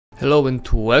Hello and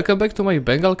welcome back to my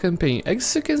Bengal campaign.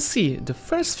 As you can see, the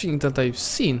first thing that I've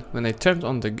seen when I turned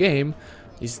on the game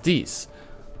is this.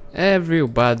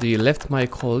 Everybody left my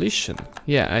coalition.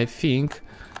 Yeah, I think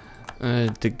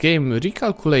the game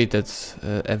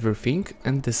recalculated everything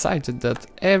and decided that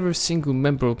every single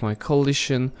member of my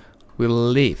coalition will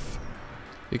leave.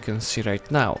 You can see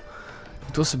right now.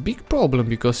 It was a big problem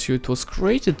because it was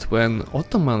created when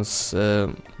Ottomans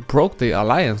broke the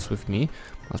alliance with me.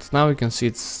 But now you can see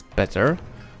it's better.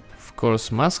 Of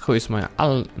course, Moscow is my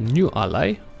new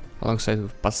ally, alongside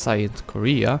with Pasai and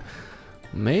Korea.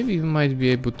 Maybe we might be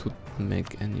able to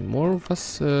make any more of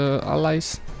us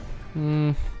allies.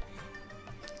 No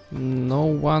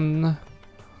one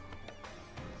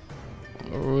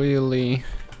really,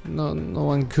 no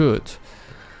one good.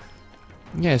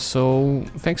 Yeah, so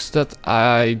thanks to that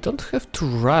I don't have to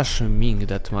rush Ming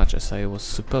that much as I was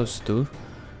supposed to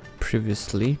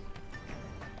previously.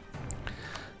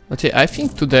 But yeah, I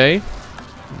think today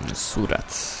Surat.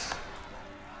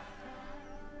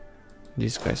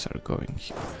 These guys are going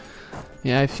here.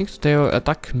 Yeah, I think today I'll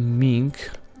attack Ming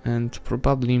and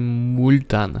probably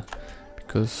Multan,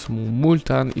 because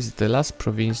Multan is the last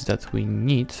province that we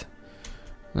need.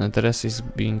 The rest is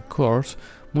being course.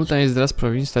 Multan is the last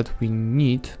province that we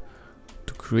need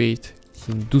to create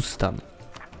Hindustan.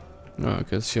 Oh, you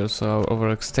can see also our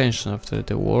overextension after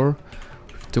the war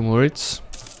with Timurids.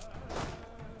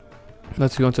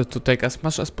 But we wanted to take as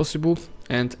much as possible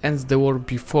and end the war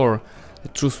before the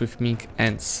truce with Ming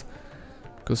ends.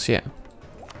 Because yeah,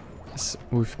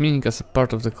 with Ming as a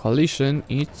part of the coalition,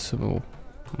 it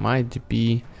might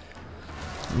be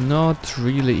not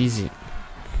really easy.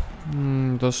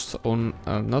 Those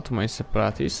are not my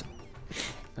separatists.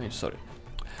 I'm sorry.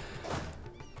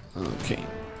 Okay.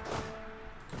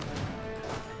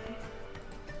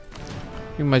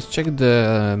 You might check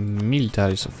the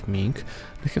militaries of Ming.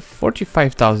 They have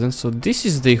 45,000, so this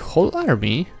is the whole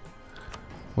army.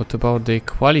 What about the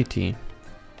quality?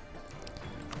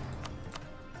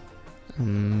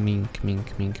 Ming.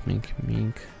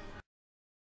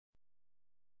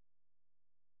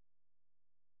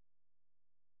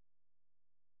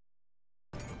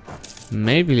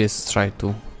 Maybe let's try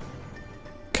to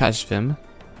catch them.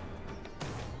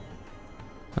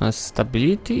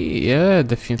 Stability? Yeah,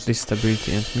 definitely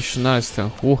stability. And missionary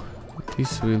strength. Whoa,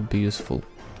 this will be useful.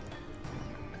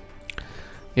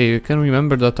 Yeah, you can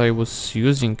remember that I was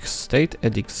using state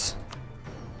edicts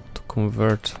to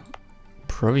convert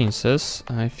provinces.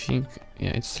 I think,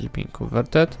 yeah, it's still being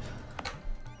converted.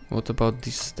 What about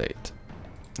this state?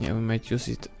 Yeah, we might use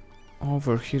it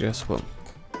over here as well.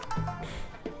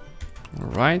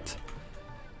 Alright.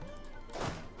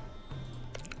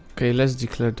 Okay, let's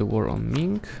declare the war on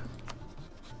Ming.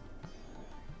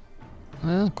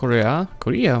 Korea.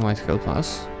 Korea might help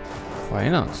us. Why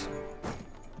not?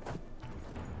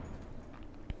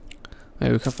 We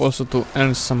have also to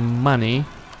earn some money.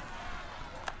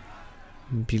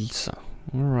 Bilsa.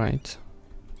 Alright.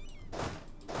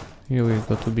 Here we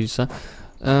go to Bilsa.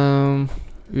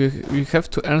 We have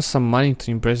to earn some money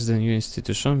to embrace the new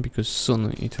institution, because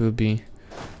soon it will be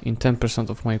in 10%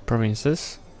 of my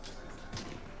provinces.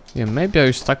 Yeah, maybe I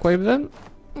will stack wipe them?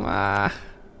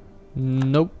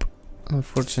 Nope.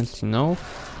 Unfortunately, no.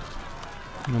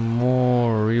 No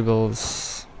more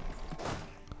rebels.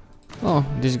 Oh,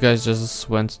 these guys just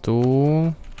went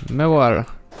to Mewar.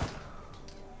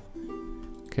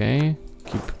 Okay,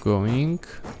 keep going.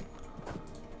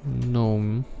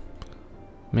 No.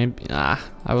 Maybe. I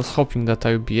was hoping that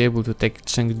I would be able to take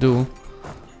Chengdu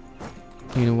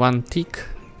in one tick.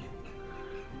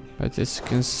 But as you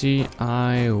can see,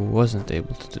 I wasn't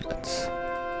able to do that.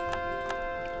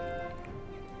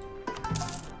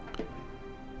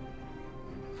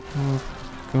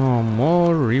 Oh,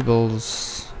 more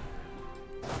rebels.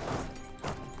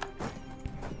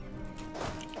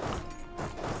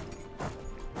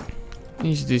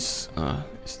 Is this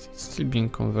it's still being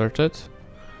converted?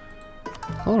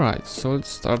 Alright, so let's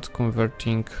start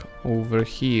converting over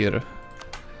here.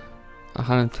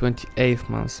 128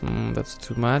 months, that's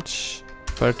too much.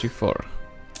 34.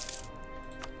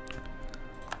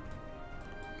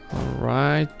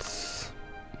 Alright.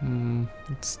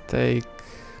 Let's take,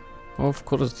 of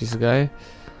course, this guy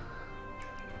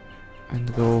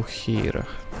and go here.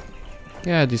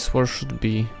 Yeah, this war should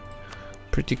be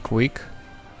pretty quick.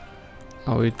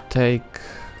 I will take...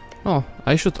 Oh,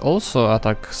 I should also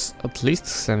attack at least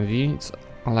Senvi. It's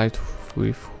allied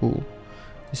with who?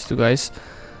 These two guys.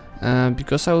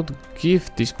 Because I would give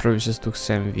these provinces to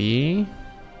Senvi.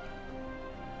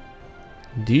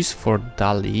 These for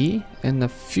Dali. And a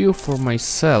few for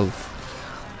myself.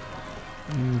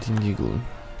 And Indigo.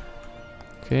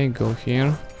 Okay, go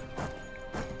here.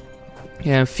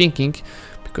 Yeah, I'm thinking,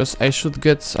 because I should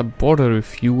get a border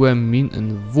with Min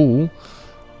and Vu,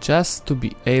 just to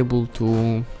be able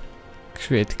to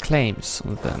create claims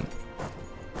on them.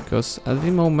 Because at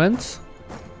the moment...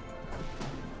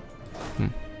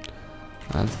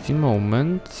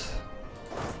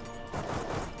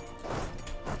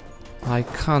 I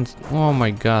can't... Oh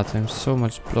my god, I'm so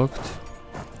much blocked.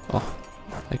 Oh,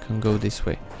 I can go this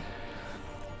way.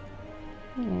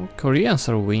 Koreans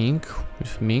are winning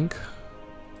with Ming.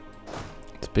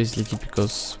 It's basically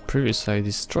because previously I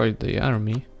destroyed the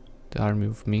army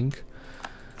of Ming.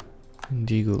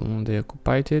 They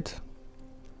occupied it.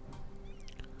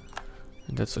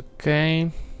 And that's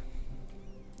okay.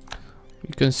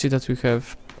 You can see that we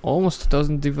have almost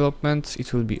 2000 development.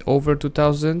 It will be over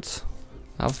 2000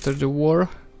 after the war.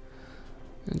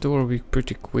 And the war will be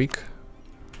pretty quick.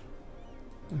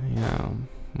 Yeah.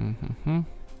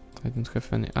 I don't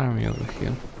have any army over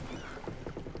here.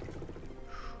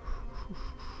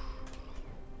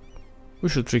 We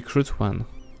should recruit one.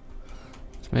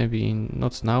 Maybe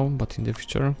not now, but in the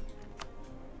future.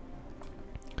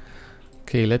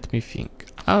 Okay, let me think.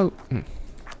 I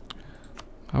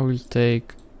will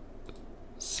take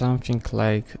something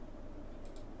like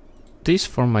this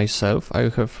for myself. I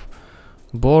have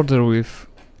border with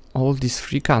all these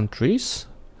 3 countries,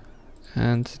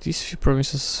 and these few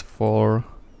provinces for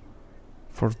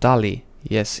Dali.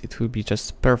 Yes, it will be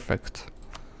just perfect.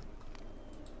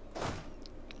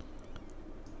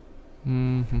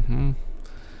 Yeah,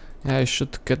 I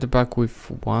should get back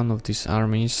with one of these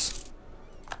armies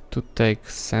to take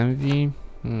Senvi.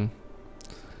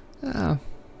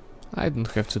 I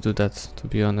don't have to do that, to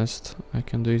be honest. I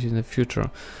can do it in the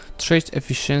future. Trade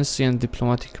efficiency and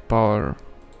diplomatic power.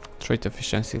 Trade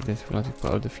efficiency and diplomatic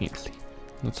power, definitely.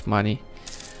 Not money.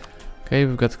 Okay,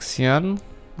 we've got Xi'an,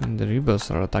 and the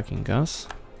rebels are attacking us.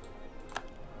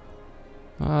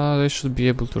 They should be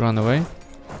able to run away.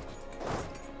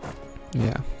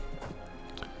 Yeah.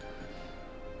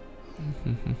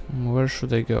 Where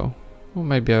should I go? Well,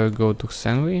 maybe I will go to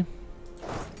Senwi.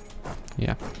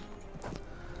 Yeah.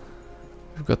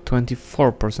 We've got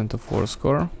 24% of war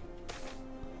score.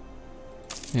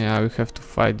 Yeah, we have to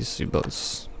fight these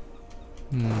rebels.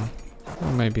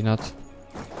 Or maybe not.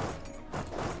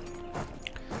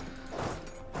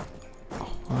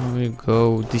 I will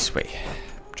go this way.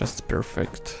 Just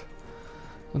perfect.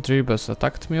 The rebels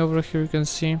attacked me over here, you can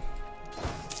see.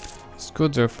 It's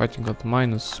good, they're fighting at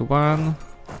 -1.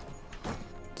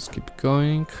 Let's keep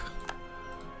going.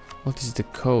 What is the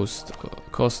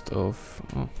cost of...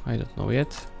 Oh, I don't know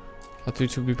yet. But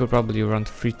it will be probably around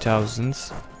 3000.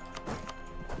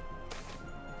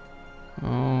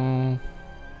 Oh,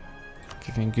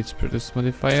 giving goods produce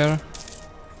modifier.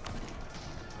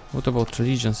 What about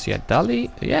religions? Yeah, Dali.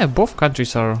 Yeah, both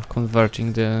countries are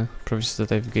converting the provinces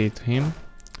that I've gave to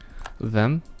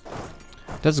them.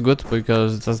 That's good,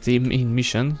 because that's the main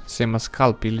mission, same as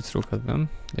Kalpi. Let's look at them.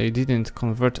 They didn't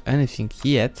convert anything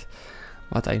yet,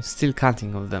 but I'm still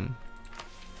counting on them.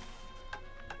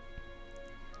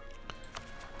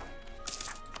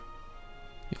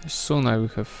 Yeah, soon I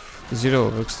will have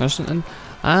 0 overextension, and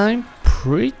I'm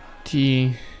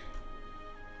pretty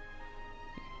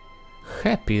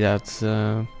happy that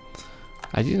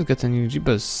I didn't get any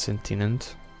rebels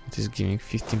sentiment. It is giving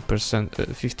 15%,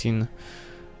 15.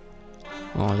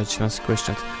 Oh, let's ask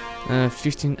questions.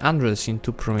 1500 in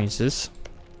 2 provinces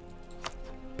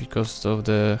because of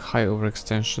the high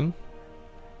overextension.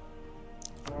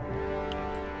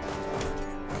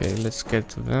 Okay, let's get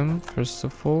to them first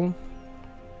of all.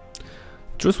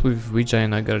 Truce with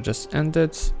Vijayanagar just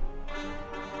ended.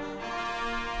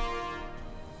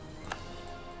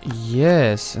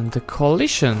 Yes, and the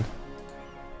coalition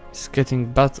is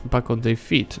getting back on their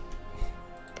feet.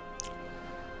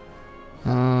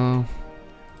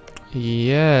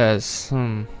 Yes.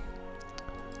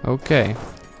 Okay.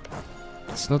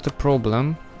 It's not a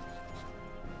problem.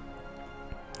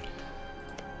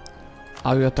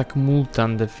 I will attack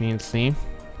Multan definitely.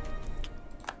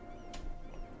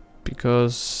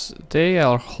 Because they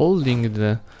are holding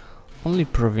the only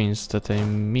province that I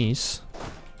miss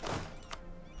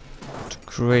to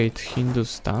create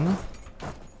Hindustan.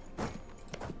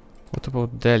 What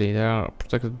about Delhi? They are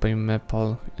protected by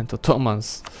Nepal and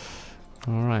Ottomans.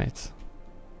 Alright.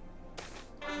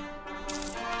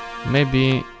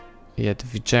 Maybe... yeah, the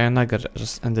Vijayanagar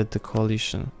just ended the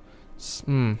coalition.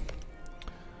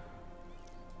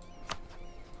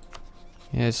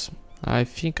 Yes, I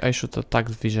think I should attack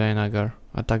Vijayanagar.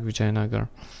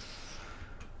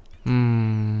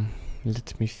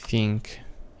 Let me think.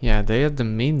 Yeah, they are the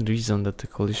main reason that the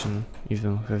coalition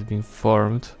even have been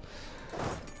formed.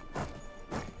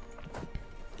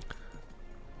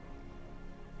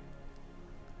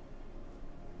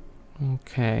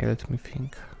 Okay, let me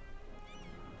think.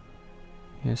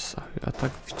 Yes, I will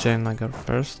attack Vijayanagar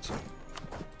first.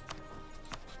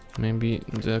 Maybe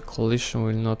the coalition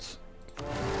will not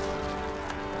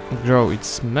grow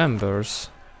its members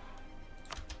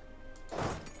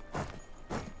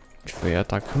if we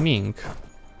attack Ming.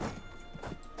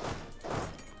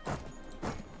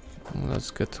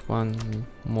 Let's get one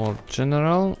more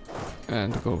general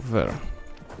and go there.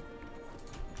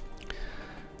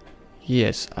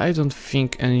 Yes, I don't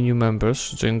think any new members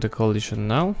should join the coalition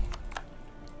now.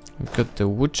 We've got the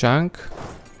Wuchang.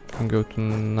 Can go to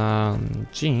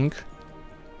Nanjing.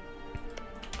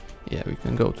 Yeah, we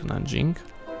can go to Nanjing.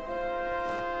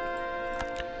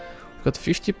 We've got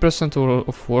 50%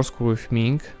 of war score with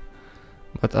Ming,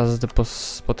 but as the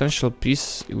potential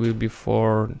peace will be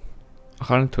for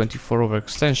 124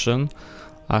 overextension,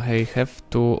 I have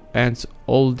to end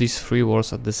all these 3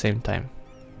 wars at the same time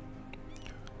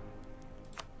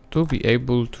to be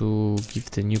able to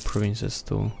give the new provinces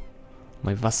to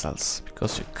my vassals,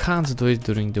 because you can't do it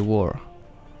during the war.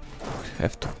 You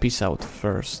have to peace out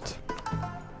first.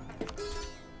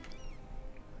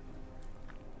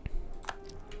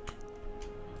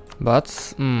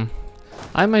 But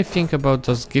I might think about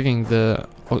just giving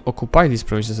occupy these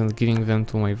provinces and giving them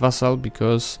to my vassal,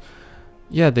 because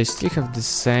yeah, they still have the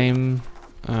same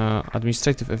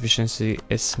administrative efficiency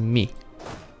as me,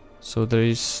 so there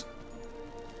is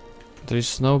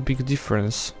no big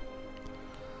difference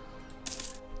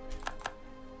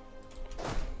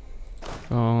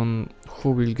on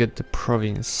who will get the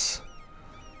province,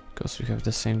 because we have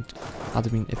the same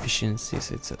admin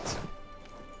efficiencies, etc.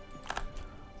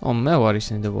 Oh, Mewar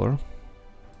is in the war.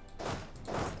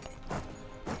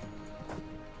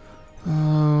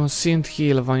 Sindh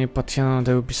Hill, Vanipatiana,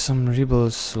 there will be some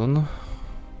rebels soon.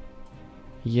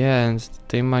 Yeah, and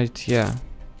they might, yeah,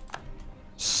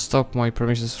 stop my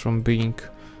provinces from being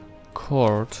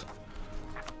court.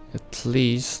 At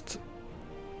least.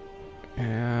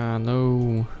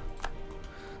 No.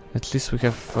 At least we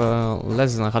have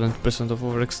less than 100% of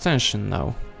overextension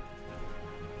now.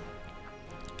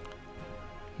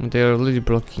 They are really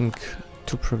blocking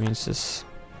 2 provinces.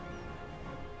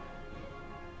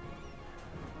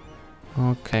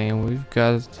 Okay, we've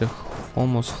got the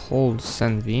almost whole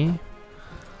Senvi.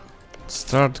 Let's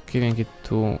start giving it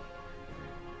to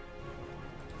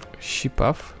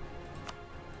Shipav.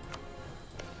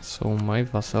 So my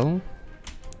vassal.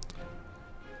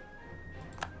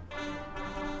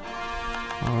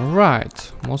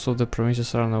 Alright, most of the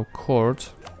provinces are now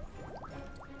court.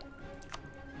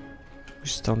 We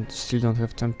still don't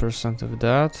have 10% of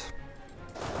that.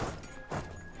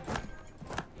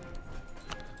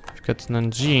 We've got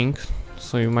Nanjing,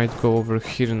 so you might go over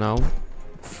here now.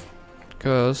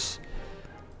 Because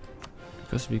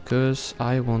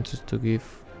I wanted to give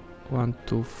 1,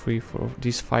 2, 3, 4 of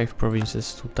these 5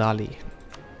 provinces to Dali.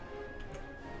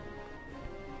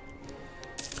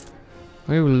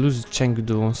 We will lose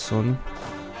Chengdu soon,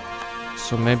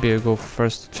 so maybe I go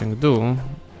first to Chengdu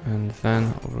and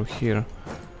then over here.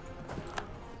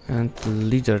 And the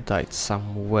leader died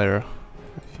somewhere,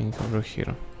 I think over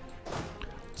here.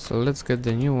 So let's get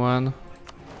the new one,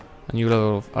 a new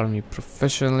level of army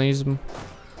professionalism,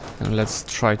 and let's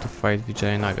try to fight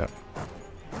Vijayanagar.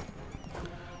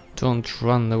 Don't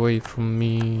run away from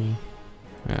me.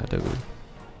 Yeah, they will.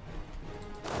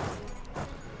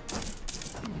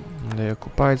 They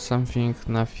occupied something,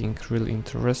 nothing really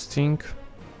interesting.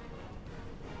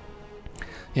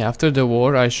 Yeah, after the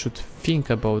war I should think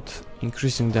about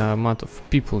increasing the amount of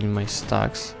people in my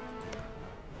stacks.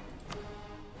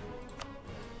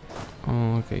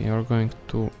 Okay, you're going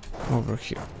to over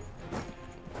here.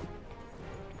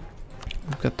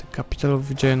 We've got the capital of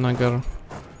Vijayanagar,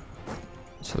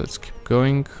 so let's keep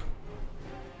going.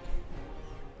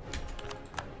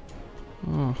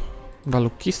 Oh,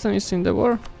 Balukistan is in the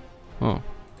war? Oh.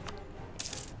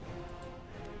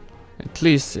 At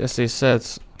least, as I said,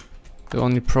 the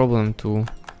only problem to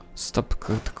stop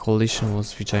the coalition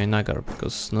was Vijayanagar,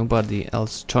 because nobody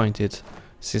else joined it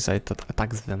since I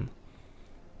attacked them.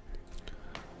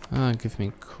 Give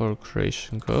me core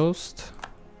creation ghost.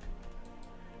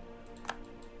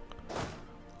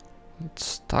 Let's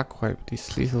stack wipe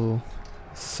this little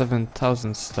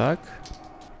 7,000 stack.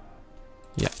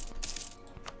 Yeah.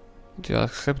 Do you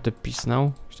accept the peace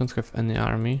now? You don't have any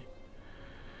army.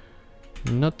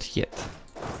 Not yet.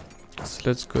 So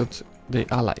let's go to the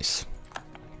allies.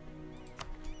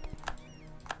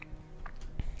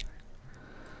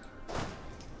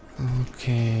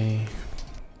 Okay.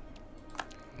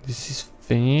 This is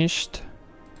finished.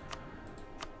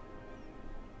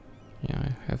 Yeah,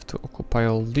 I have to occupy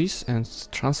all this and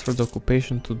transfer the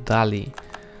occupation to Dali.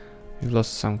 We've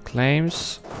lost some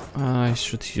claims. I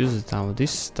should use it now,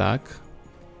 this stack,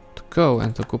 to go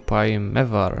and occupy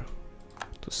Mevar,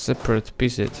 to separate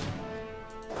piece it.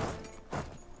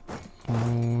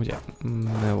 Oh yeah,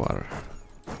 Mevar.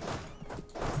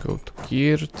 Go to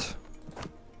Kirt.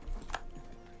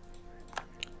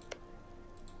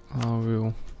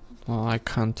 Well, I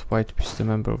can't white piece the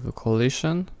member of the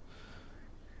coalition.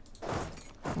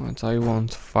 And I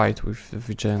won't fight with the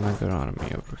Vijayanagar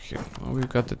army over here. Well, we've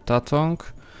got the Tatong,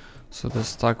 so the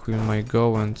stack we might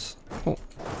go and... oh,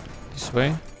 this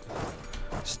way.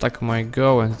 Stack might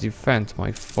go and defend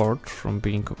my fort from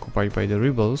being occupied by the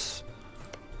rebels.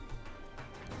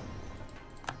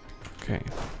 Okay.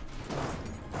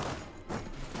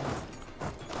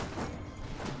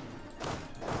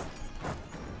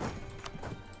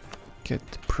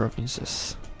 Get the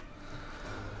provinces.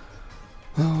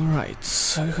 Alright,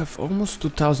 so I have almost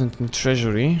 2000 in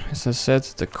treasury. As I said,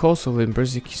 the cost of a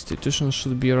basic institution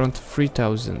should be around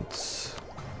 3000.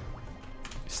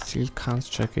 Still can't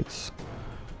check it.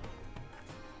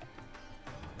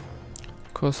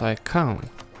 Cause I count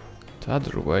the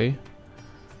other way.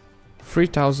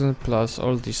 3000 plus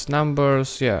all these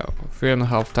numbers, yeah,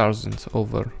 3500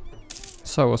 over.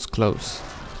 So I was close.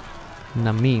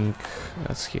 Naming,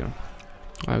 that's here.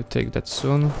 I'll take that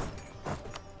soon.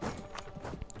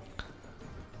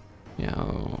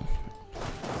 Yeah,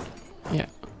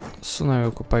 soon I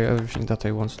occupy everything that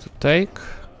I want to take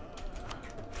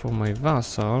for my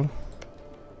vassal.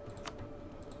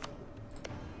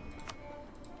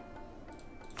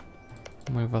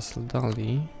 My vassal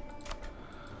Dali.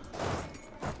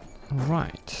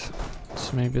 Right,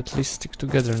 let's maybe at least stick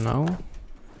together now.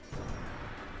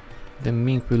 The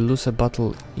Ming will lose a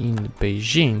battle in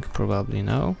Beijing probably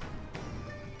now.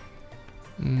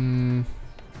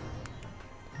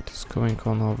 What is going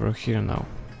on over here now?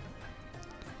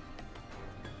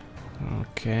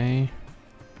 Okay.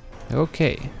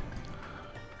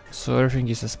 So everything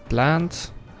is as planned.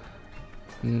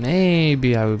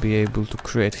 Maybe I will be able to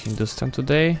create Hindustan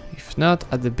today. If not,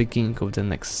 at the beginning of the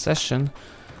next session.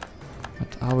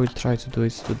 But I will try to do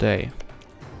it today.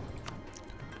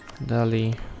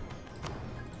 Dali,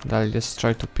 let's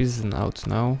try to piece them out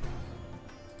now.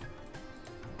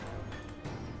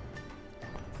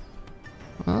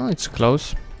 Oh, it's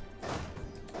close.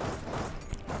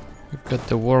 We've got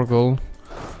the war goal.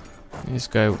 This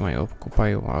guy might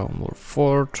occupy one more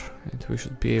fort, and we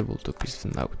should be able to piece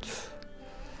them out.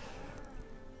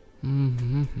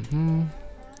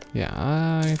 Yeah,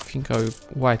 I think I will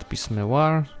white piece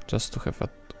Mewar just to have a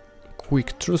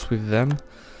quick truce with them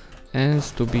and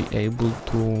to be able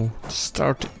to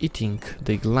start eating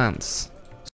the lands.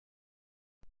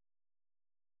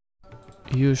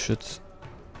 You should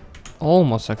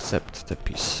almost accept the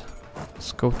peace.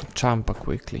 Let's go to Champa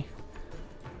quickly.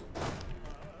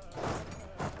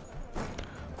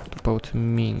 What about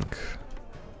Ming?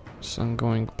 It's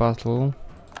ongoing battle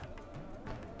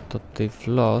that they've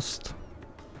lost.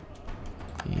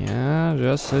 Yeah,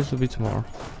 just a little bit more.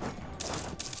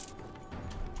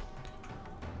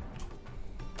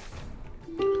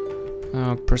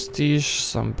 Prestige,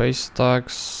 some base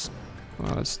tax.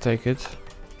 Well, let's take it.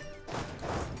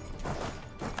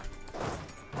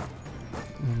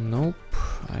 Nope,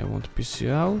 I won't piece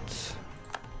you out.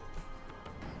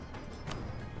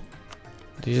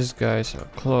 These guys are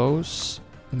close.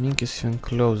 Ming is even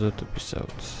closer to piece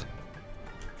out.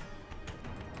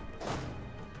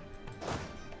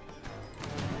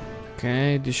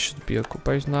 Okay, this should be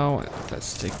occupied now.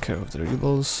 Let's take care of the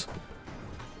rebels.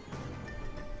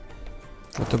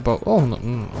 What about... oh no,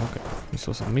 okay, this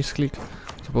was a misclick.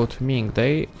 What about Ming?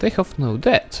 They have no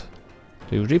debt.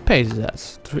 They repaid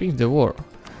that during the war.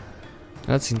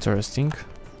 That's interesting.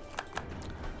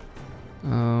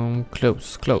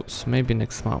 Close. Maybe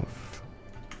next month.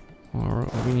 Or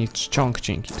we need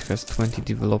Chongqing. It has 20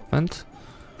 development.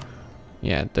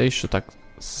 Yeah, they should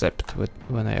accept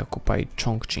when I occupy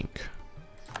Chongqing.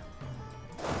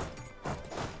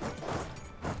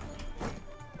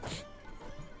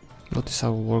 What is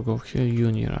our war goal here?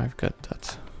 Union, I've got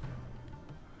that.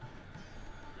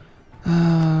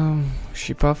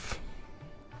 Shipath.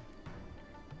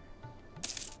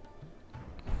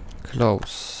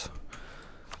 Close.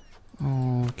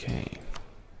 Okay.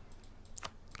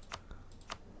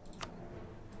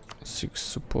 6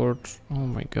 support. Oh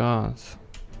my god.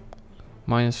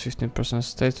 Minus 15%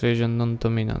 state region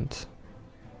non-dominant.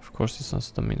 Of course it's not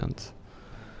dominant.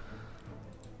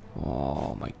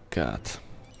 Oh my god.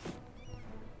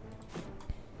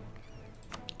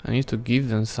 I need to give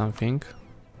them something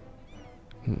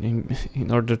in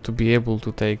order to be able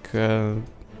to take an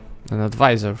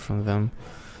advisor from them.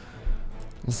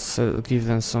 Let's give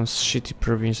them some shitty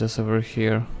provinces over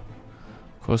here.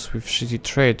 Of course, with shitty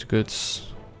trade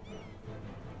goods.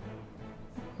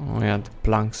 Oh yeah, the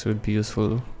planks would be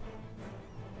useful.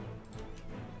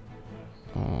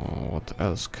 Oh, what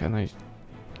else can I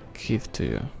give to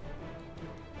you?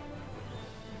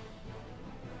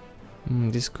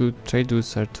 These good trade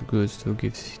goods are too good to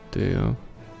give to you.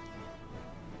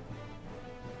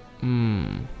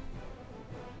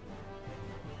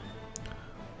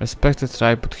 Respected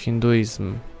tribe but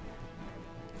Hinduism.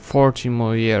 40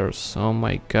 more years. Oh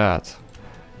my god.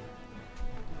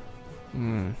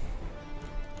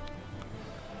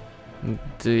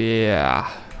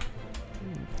 Yeah.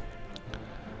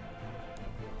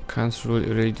 Can't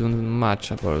really do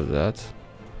much about that.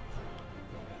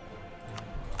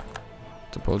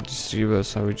 About these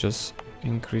rivers, I will just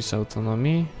increase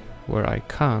autonomy where I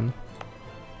can.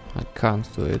 I can't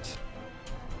do it.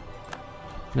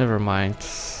 Never mind.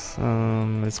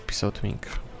 Let's peace out Mink.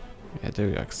 Yeah, do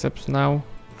you accept now?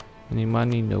 Any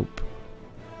money? Nope.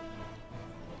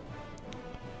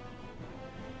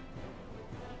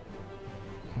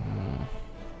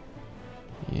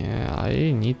 Yeah,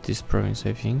 I need this province,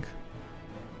 I think.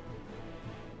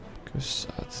 Because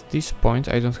at this point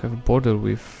I don't have a border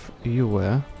with EU.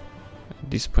 At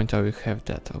this point I will have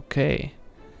that. Okay.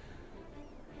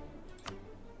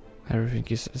 Everything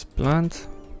is as planned.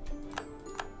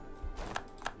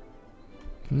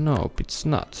 Nope, it's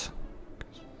not.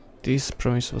 This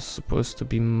province was supposed to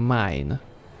be mine.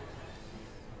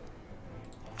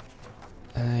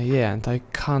 Yeah, and I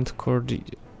can't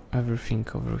coordinate everything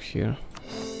over here.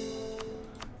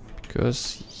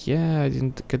 Because, yeah, I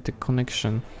didn't get the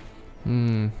connection.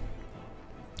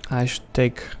 I should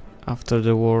take, after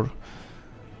the war,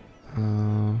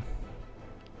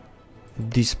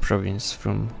 this province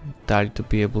from Dali to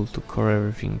be able to core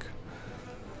everything.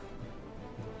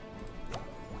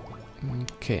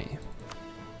 Okay.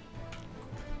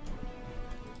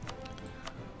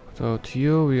 Without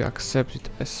you, we accept it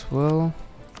as well.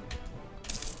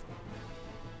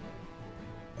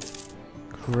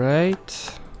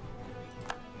 Great.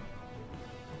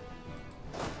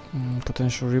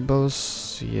 Potential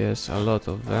rebels, yes, a lot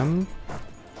of them.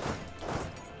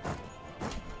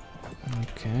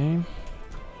 Okay.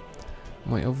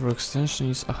 My overextension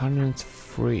is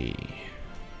 103.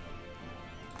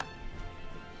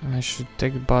 I should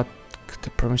take back the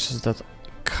promises that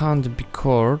can't be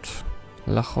cored.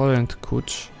 Lahore and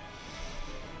Kuch.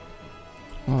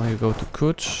 Oh, you go to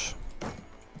Kuch.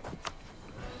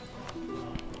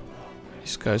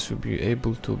 These guys will be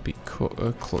able to be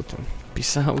caught.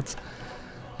 Peace out.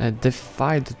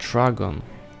 Defy the dragon.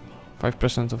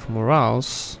 5% of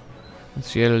morals.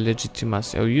 It's real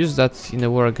legitimacy. I'll use that in a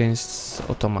war against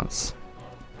Ottomans.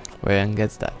 When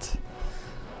gets that.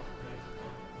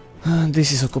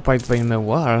 This is occupied by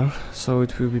Mewar, so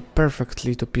it will be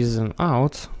perfectly to piece them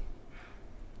out.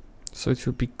 So it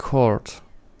will be court.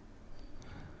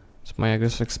 So my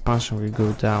aggressive expansion will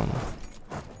go down.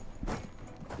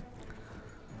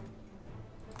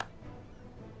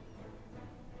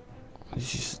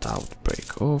 This is the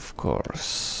outbreak, of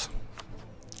course.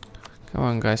 Come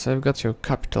on guys, I've got your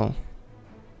capital.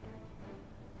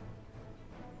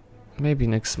 Maybe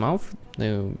next month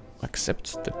they'll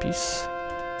accept the peace.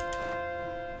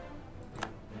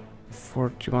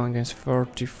 41 against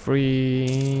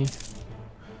 43.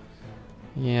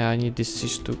 Yeah, I need this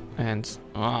siege to end.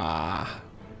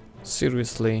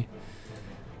 Seriously.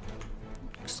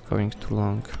 It's going too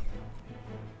long.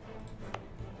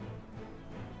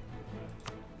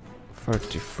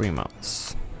 33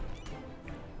 months.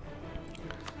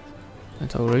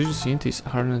 And our reduced unit is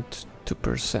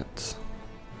 102%.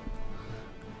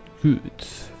 Good,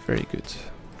 very good.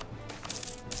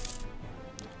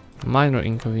 Minor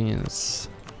inconvenience.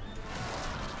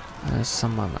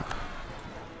 Samana.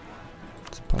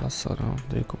 It's Palasoro.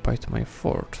 They occupied my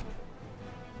fort.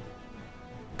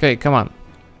 Okay, come on.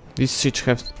 This siege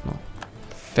have no.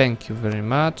 Thank you very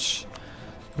much.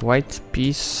 White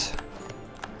peace.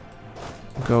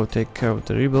 Go take care of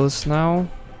the rebels now.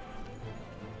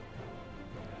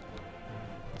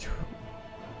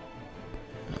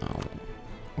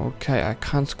 Okay, I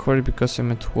can't score it because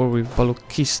I'm at war with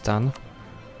Balochistan.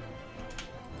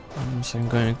 So I'm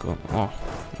going to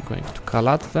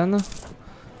Kalat then.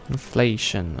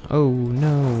 Inflation. Oh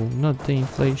no, not the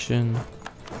inflation.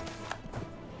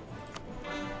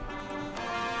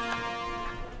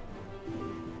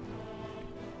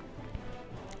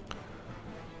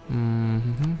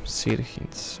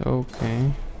 Sirhins,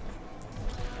 okay.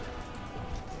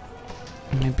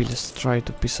 Maybe let's try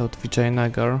to piece out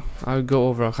Vijayanagar. I'll go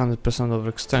over 100%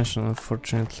 overextension,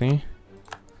 unfortunately.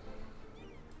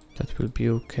 That will be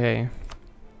okay.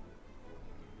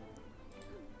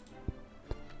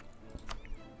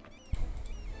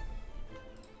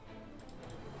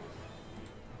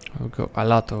 I'll go a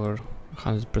lot over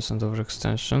 100%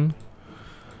 overextension.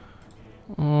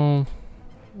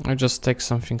 I just take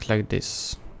something like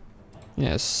this.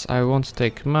 Yes, I won't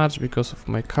take much because of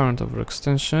my current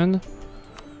overextension.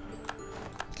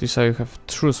 At least I have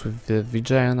truce with the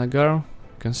Vijayanagar. You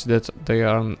can see that they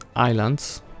are on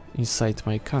islands inside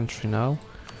my country now.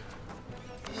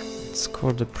 Let's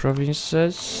score the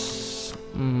provinces.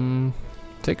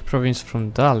 Take province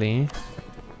from Dali.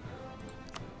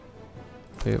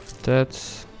 Pay of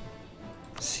debt.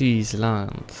 Seize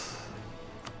land.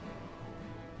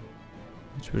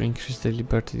 Which will increase the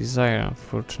liberty desire,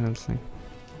 unfortunately.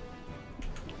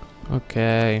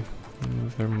 Okay,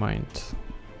 never mind.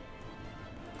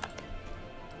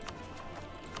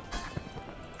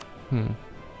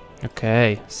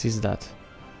 Okay, seize that.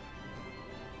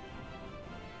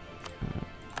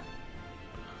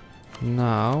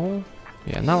 Now,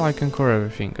 yeah, now I can core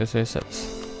everything, as I said.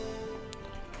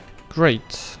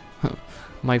 Great.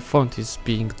 My font is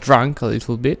being drunk a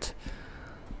little bit.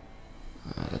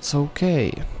 That's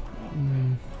okay.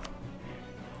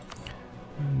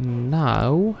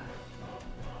 Now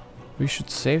we should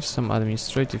save some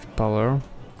administrative power.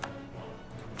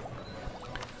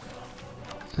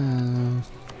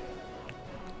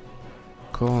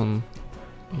 Go on.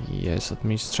 Yes,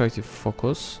 administrative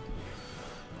focus.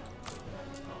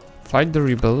 Fight the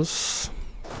rebels.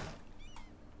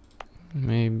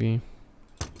 Maybe.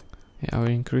 Yeah, I will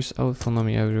increase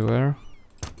autonomy everywhere.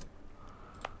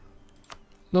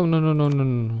 No.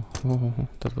 Oh,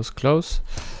 that was close.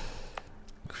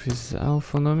 Increase the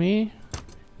autonomy.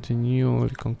 The newly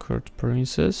conquered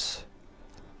provinces.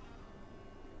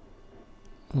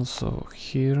 Also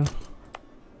here.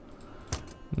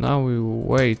 Now we will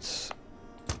wait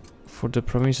for the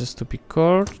provinces to be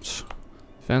cored.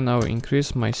 Then I will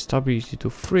increase my stability to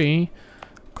 3.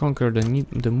 Conquer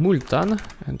the Multan.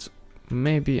 And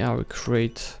maybe I will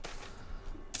create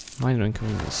minor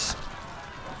inconvenience.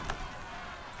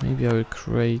 Maybe I will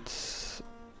create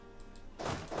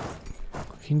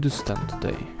Hindustan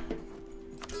today.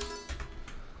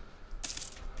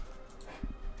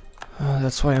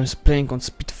 That's why I'm playing on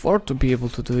speed 4 to be able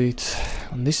to do it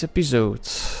on this episode.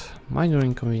 Minor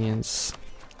inconvenience.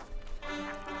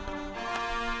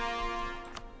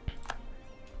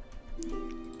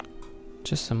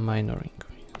 Just a minor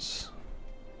inconvenience.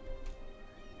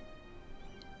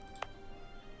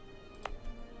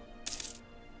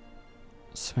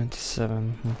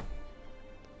 $77.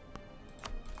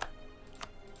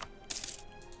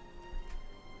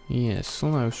 Yes,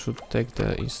 soon I should take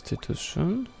the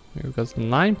institution. We've got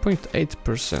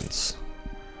 9.8%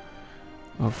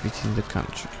 of it in the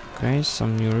country. Okay,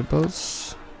 some new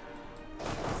rebels.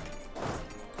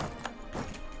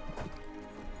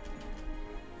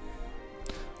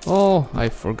 Oh, I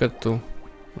forgot to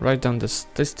write down the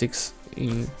statistics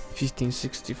in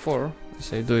 1564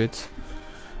 as I do it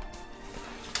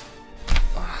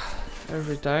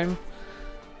every time.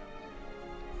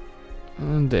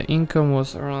 And the income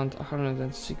was around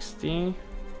 160.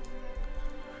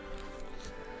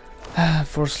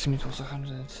 Force limit was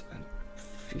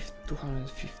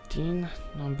 215.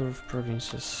 Number of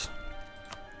provinces.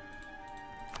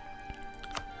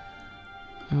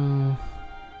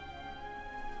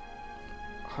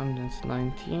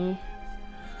 190.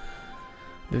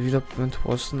 Development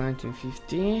was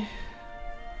 1950. And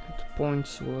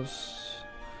points was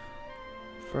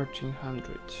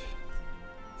 1300.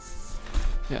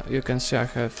 Yeah, you can see I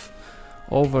have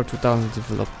over 2000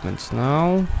 developments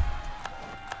now.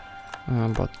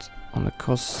 But on the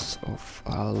cost of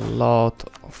a lot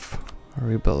of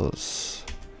rebels.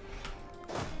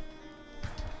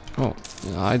 Oh,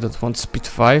 I don't want speed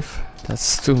 5,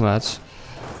 that's too much.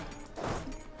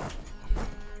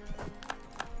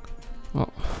 Oh,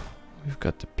 we've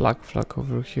got the black flag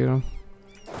over here.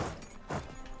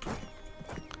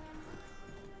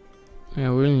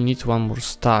 Yeah, we'll need one more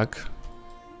stack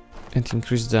and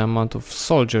increase the amount of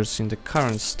soldiers in the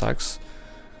current stacks.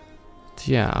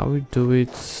 Yeah, I will do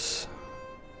it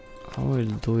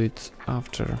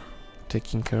after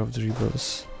taking care of the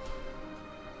rebels.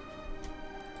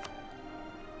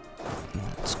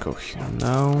 Let's go here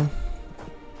now.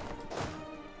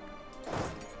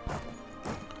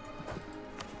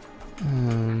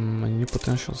 My new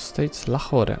potential states,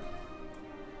 Lahore.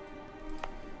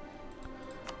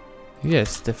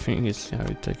 Yes, definitely I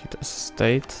will take it as a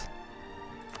state.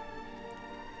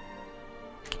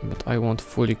 but I won't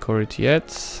fully core it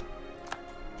yet.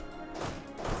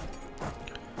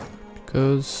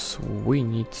 Because we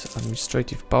need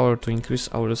administrative power to increase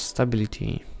our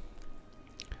stability.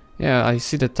 Yeah, I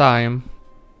see the time.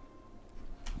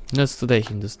 Not today,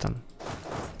 Hindustan.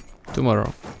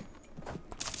 Tomorrow.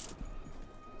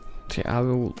 Yeah, I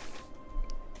will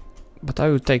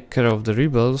take care of the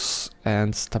rebels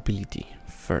and stability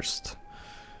first.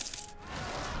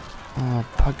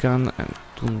 Pagan and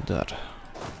Tundar.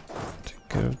 Take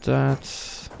care of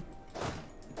that.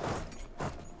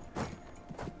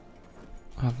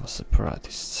 Ava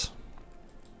separatists.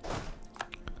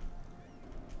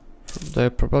 They're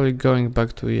probably going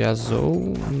back to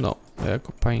Yazoo. No, they're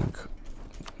occupying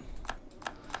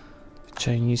the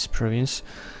Chinese province.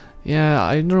 Yeah,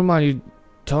 I normally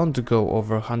don't go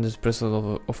over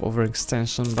 100% of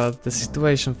overextension, but the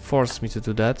situation forced me to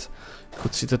do that. You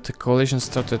could see that the coalition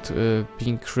started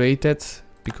being created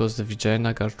because the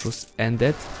Vijayanagar truce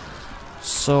ended.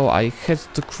 So I had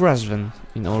to crush them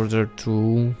in order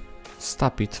to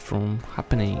stop it from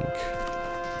happening.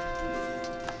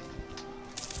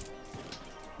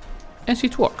 And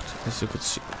it worked, as you could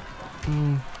see.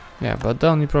 Yeah, but the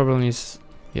only problem is,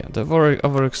 yeah, the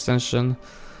overextension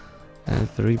and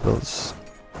the rebels.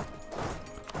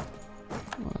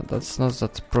 That's not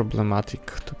that problematic,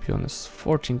 to be honest.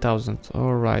 14,000.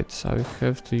 Alright, I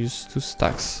have to use 2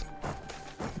 stacks.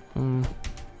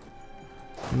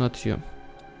 Not you.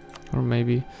 Or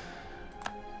maybe...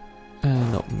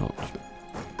 no, not you.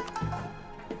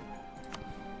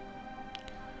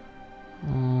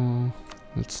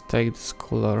 Let's take this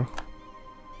color.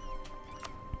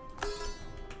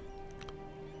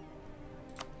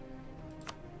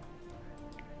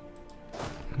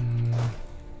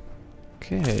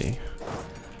 Okay.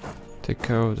 Take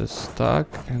care of the stack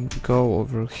and go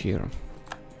over here.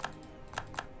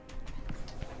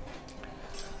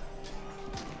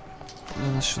 The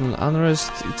national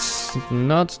unrest, it's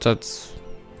not that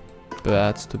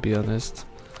bad, to be honest.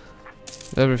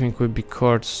 Everything will be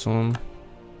cored soon.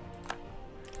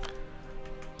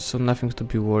 So nothing to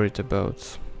be worried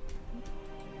about.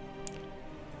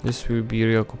 This will be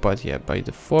reoccupied, yeah, by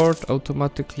the fort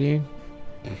automatically.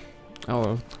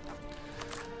 Our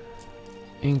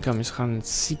income is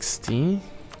 160.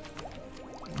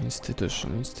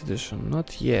 Institution,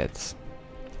 not yet.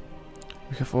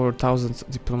 We have over 1000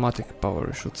 diplomatic power.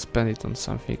 We should spend it on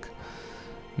something.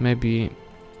 Maybe,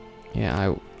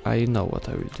 yeah, I know what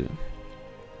I will do.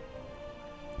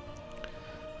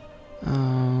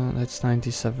 That's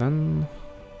 97.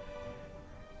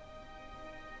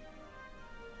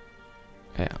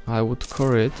 Yeah, I would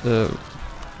core it,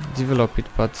 develop it,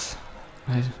 but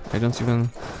I don't even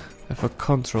have a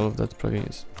control of that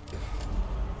province.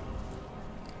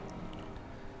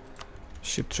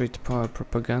 Ship trade power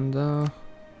propaganda.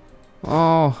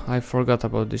 Oh, I forgot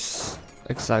about this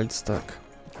exiled stack.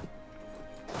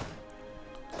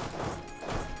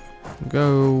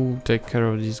 Go take care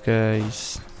of these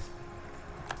guys.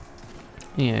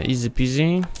 Yeah, easy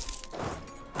peasy.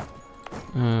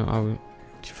 I will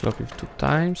develop it 2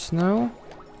 times now.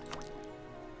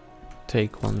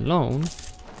 Take 1 loan.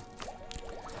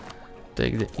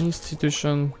 Take the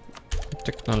institution,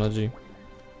 technology,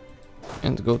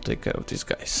 and go take care of these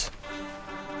guys.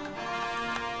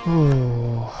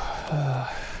 Oh,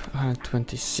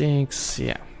 126,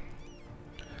 yeah.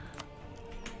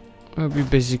 Will be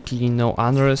basically no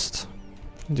unrest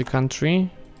in the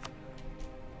country.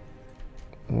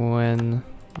 When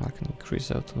I can increase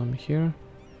autonomy here.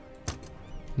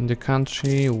 In the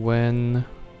country when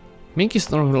Mink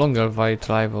is no longer white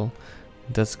rival.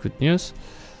 That's good news.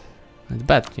 And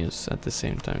bad news at the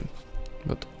same time.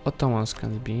 But Ottomans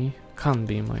can be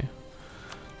my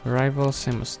rival,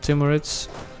 same as Timurids.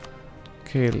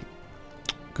 Okay,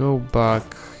 go back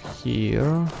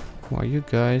here while you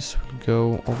guys will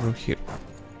go over here.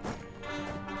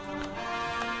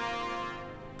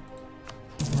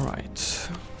 Right.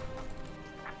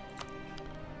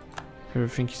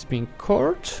 Everything is being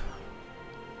cored.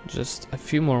 Just a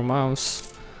few more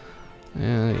months.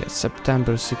 Yeah,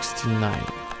 September 69.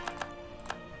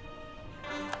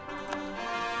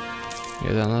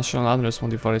 Yeah, the national unrest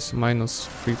modifier is minus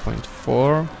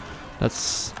 3.4.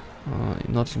 That's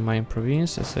not in my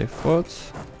province, as I thought.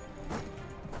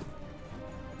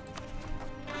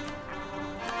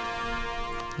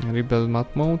 Rebel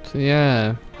map mode,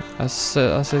 yeah. As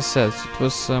I said, it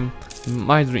was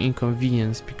minor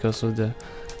inconvenience because of the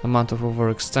amount of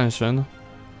overextension.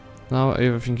 Now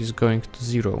everything is going to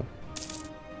 0.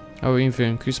 I will even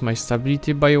increase my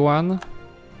stability by 1.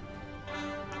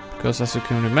 Because as you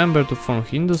can remember, to form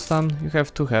Hindustan, you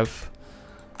have to have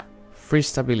 3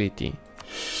 stability.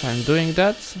 So I'm doing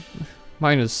that.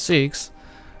 -6.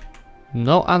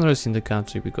 No unrest in the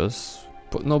country because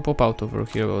no pop out over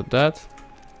here about that.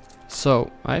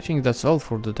 So I think that's all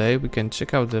for the day. We can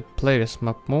check out the player's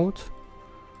map mode.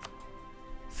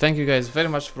 Thank you guys very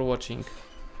much for watching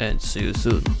and see you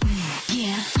soon.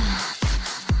 Yeah.